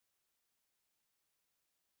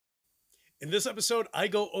In this episode, I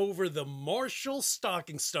go over the Marshall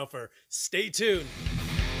stocking stuffer. Stay tuned.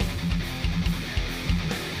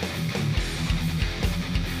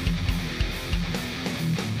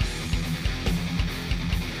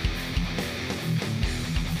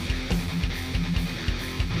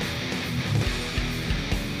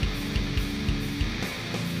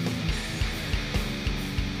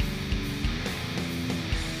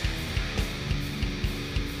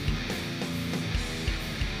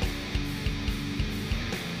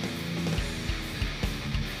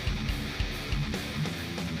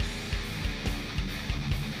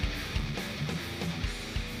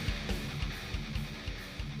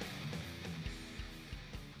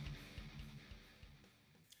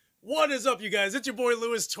 What is up, you guys? It's your boy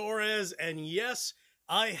Louie Torres, and yes,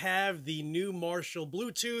 I have the new Marshall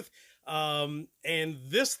Bluetooth, and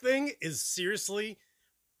this thing is seriously,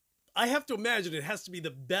 I have to imagine it has to be the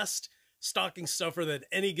best stocking stuffer that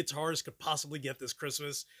any guitarist could possibly get this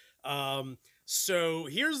Christmas. So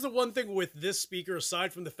here's the one thing with this speaker,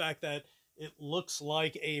 aside from the fact that it looks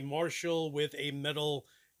like a Marshall with a metal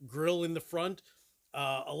grill in the front.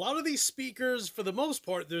 A lot of these speakers, for the most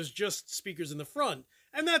part, there's just speakers in the front.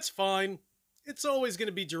 And that's fine. It's always going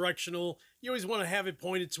to be directional. You always want to have it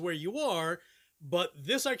pointed to where you are. But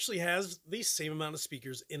this actually has the same amount of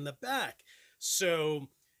speakers in the back. So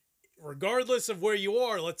regardless of where you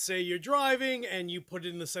are, let's say you're driving and you put it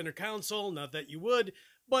in the center console. Not that you would,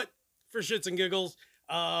 but for shits and giggles,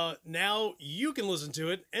 now you can listen to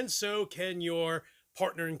it. And so can your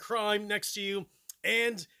partner in crime next to you.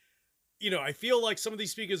 And you know, I feel like some of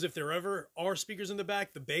these speakers, if there ever are speakers in the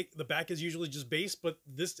back, the back is usually just bass, but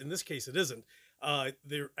in this case, it isn't.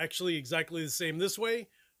 They're actually exactly the same this way,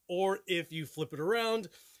 or if you flip it around.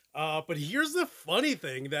 But here's the funny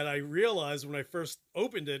thing that I realized when I first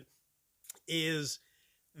opened it is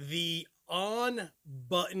the on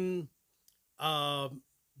button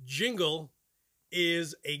jingle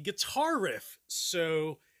is a guitar riff.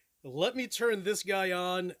 So let me turn this guy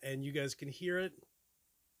on and you guys can hear it.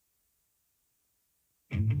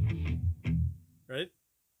 Right?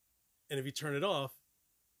 And if you turn it off,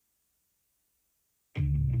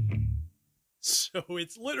 so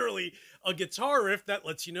it's literally a guitar riff that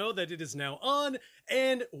lets you know that it is now on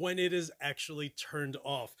and when it is actually turned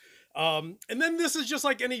off. And then this is just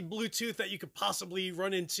like any Bluetooth that you could possibly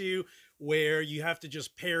run into, where you have to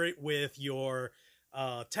just pair it with your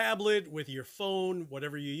tablet, with your phone,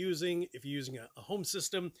 whatever you're using. If you're using a home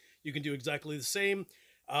system, you can do exactly the same.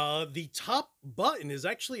 The top button is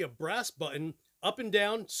actually a brass button, up and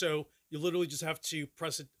down. So you literally just have to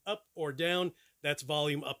press it up or down. That's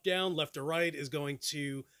volume up, down. Left or right is going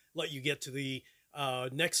to let you get to the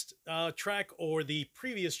next track or the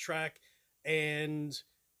previous track. And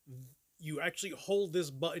you actually hold this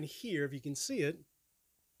button here, if you can see it.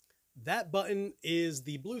 That button is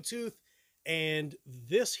the Bluetooth. And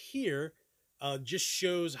this here just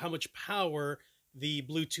shows how much power the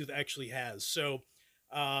Bluetooth actually has. So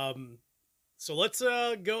let's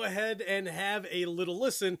go ahead and have a little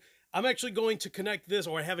listen. I'm actually going to connect this,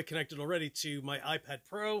 or I have it connected already, to my iPad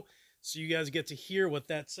Pro, so you guys get to hear what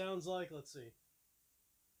that sounds like. Let's see.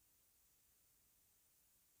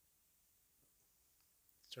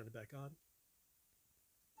 Let's turn it back on.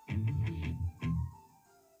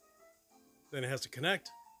 Then it has to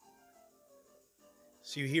connect.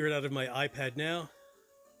 So you hear it out of my iPad now.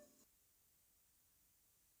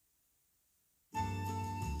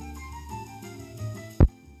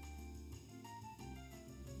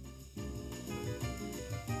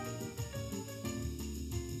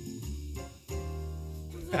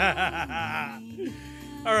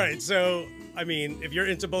 All right, so I mean, if you're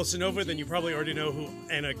into bossa nova, then you probably already know who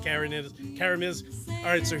Anna Karen is. All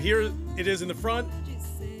right, so here it is in the front,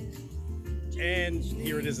 and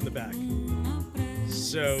here it is in the back.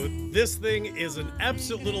 So this thing is an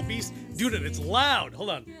absolute little beast, dude, and it's loud. Hold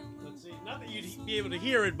on, let's see. Not that you'd be able to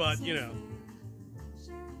hear it, but you know.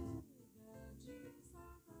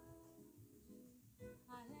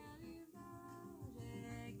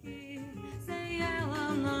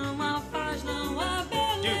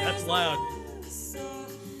 Dude, that's loud.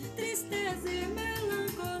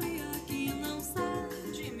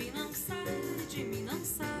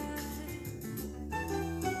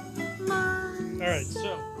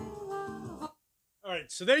 All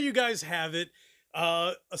right, so there you guys have it.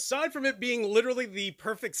 Aside from it being literally the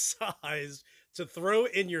perfect size to throw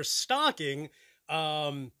in your stocking,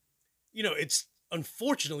 you know, it's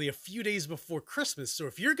unfortunately a few days before Christmas. So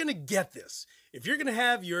if you're going to get this, if you're going to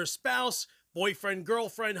have your spouse, boyfriend,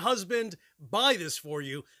 girlfriend, husband buy this for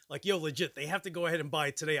you, like, yo, legit, they have to go ahead and buy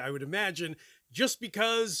it today, I would imagine, just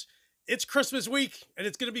because it's Christmas week and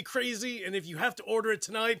it's going to be crazy. And if you have to order it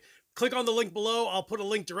tonight, click on the link below. I'll put a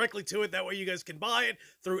link directly to it. That way you guys can buy it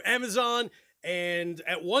through Amazon. And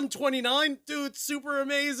at $129, dude, super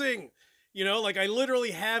amazing. You know, like I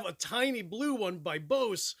literally have a tiny blue one by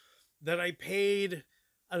Bose that I paid,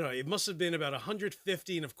 I don't know, it must have been about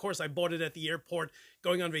 $150. And of course I bought it at the airport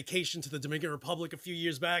going on vacation to the Dominican Republic a few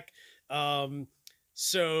years back.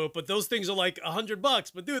 But those things are like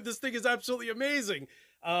 $100. But dude, this thing is absolutely amazing.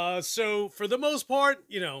 So for the most part,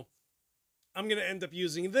 you know, I'm going to end up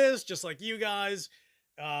using this just like you guys,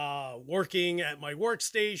 working at my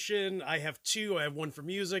workstation. I have two. I have one for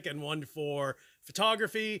music and one for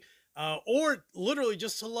photography, or literally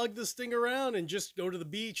just to lug this thing around and just go to the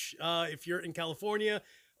beach. If you're in California,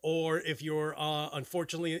 or if you're,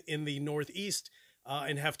 unfortunately in the Northeast,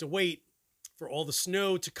 and have to wait for all the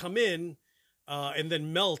snow to come in, and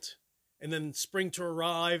then melt, and then spring to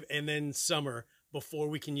arrive, and then summer before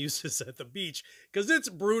we can use this at the beach, because it's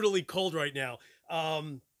brutally cold right now.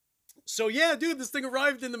 So yeah, dude, this thing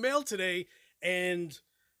arrived in the mail today, and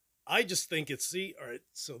I just think it's, see, all right,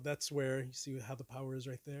 so that's where, you see how the power is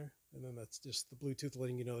right there, and then that's just the Bluetooth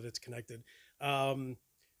letting you know that it's connected.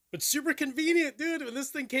 But super convenient, dude. When this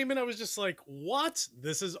thing came in, I was just like, what?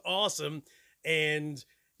 This is awesome. And,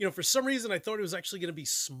 you know, for some reason, I thought it was actually going to be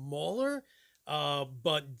smaller,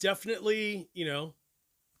 but definitely, you know,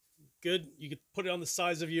 good. You could put it on the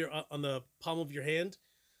size of your, on the palm of your hand,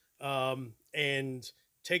 and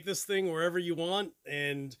take this thing wherever you want.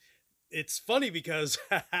 And it's funny because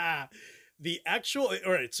the actual,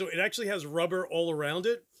 all right, so it actually has rubber all around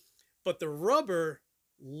it, but the rubber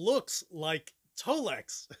looks like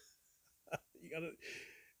Tolex. You gotta,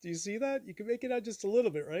 do you see that? You can make it out just a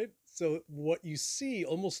little bit, right? So what you see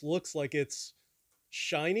almost looks like it's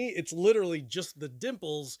shiny. It's literally just the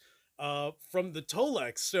dimples from the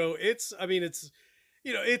Tolex. So it's, I mean, it's,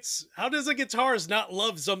 you know, it's, how does a guitarist not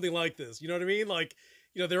love something like this? You know what I mean? Like,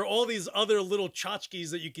 you know, there are all these other little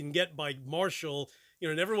tchotchkes that you can get by Marshall, you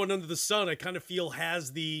know, and everyone under the sun, I kind of feel,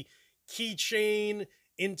 has the keychain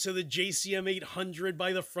into the JCM 800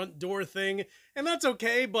 by the front door thing. And that's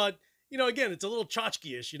okay. But, you know, again, it's a little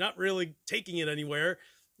tchotchke-ish. You're not really taking it anywhere.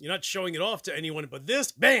 You're not showing it off to anyone. But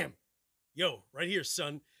this, bam, yo, right here,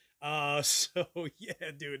 son. So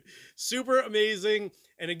yeah, dude, super amazing.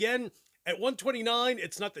 And again, at $129,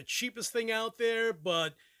 it's not the cheapest thing out there,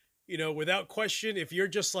 but, you know, without question, if you're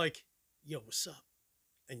just like, yo, what's up?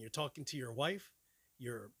 And you're talking to your wife,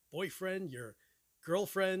 your boyfriend, your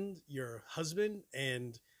girlfriend, your husband,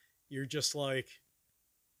 and you're just like,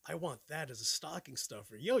 I want that as a stocking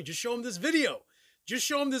stuffer. Yo, just show them this video. Just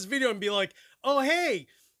show them this video and be like, oh, hey,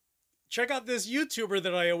 check out this YouTuber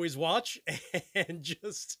that I always watch. And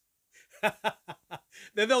just,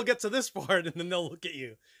 then they'll get to this part and then they'll look at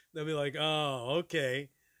you. They'll be like, oh, okay.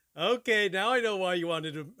 Okay, now I know why you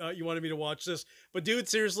wanted me to watch this. But dude,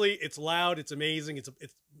 seriously, it's loud, it's amazing.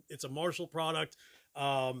 It's a Marshall product.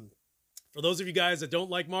 For those of you guys that don't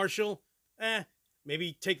like Marshall,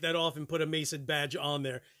 maybe take that off and put a Mesa badge on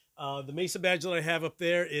there. The Mesa badge that I have up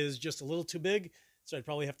there is just a little too big, so I'd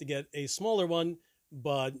probably have to get a smaller one,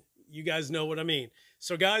 but you guys know what I mean.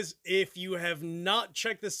 So guys, if you have not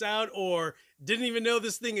checked this out or didn't even know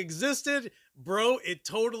this thing existed, bro, it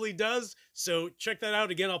totally does. So check that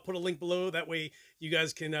out. Again, I'll put a link below. That way you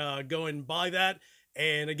guys can go and buy that.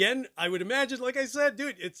 And again, I would imagine, like I said,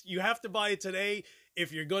 dude, you have to buy it today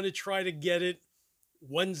if you're going to try to get it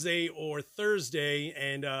Wednesday or Thursday.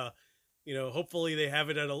 And, you know, hopefully they have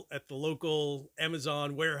it at the local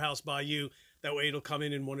Amazon warehouse by you. That way it'll come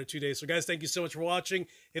in 1 or 2 days. So guys, thank you so much for watching.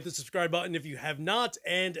 Hit the subscribe button if you have not.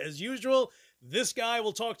 And as usual, this guy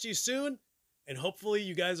will talk to you soon. And hopefully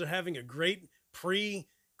you guys are having a great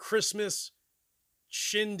pre-Christmas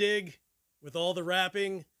shindig with all the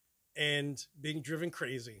rapping and being driven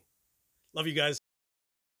crazy. Love you guys.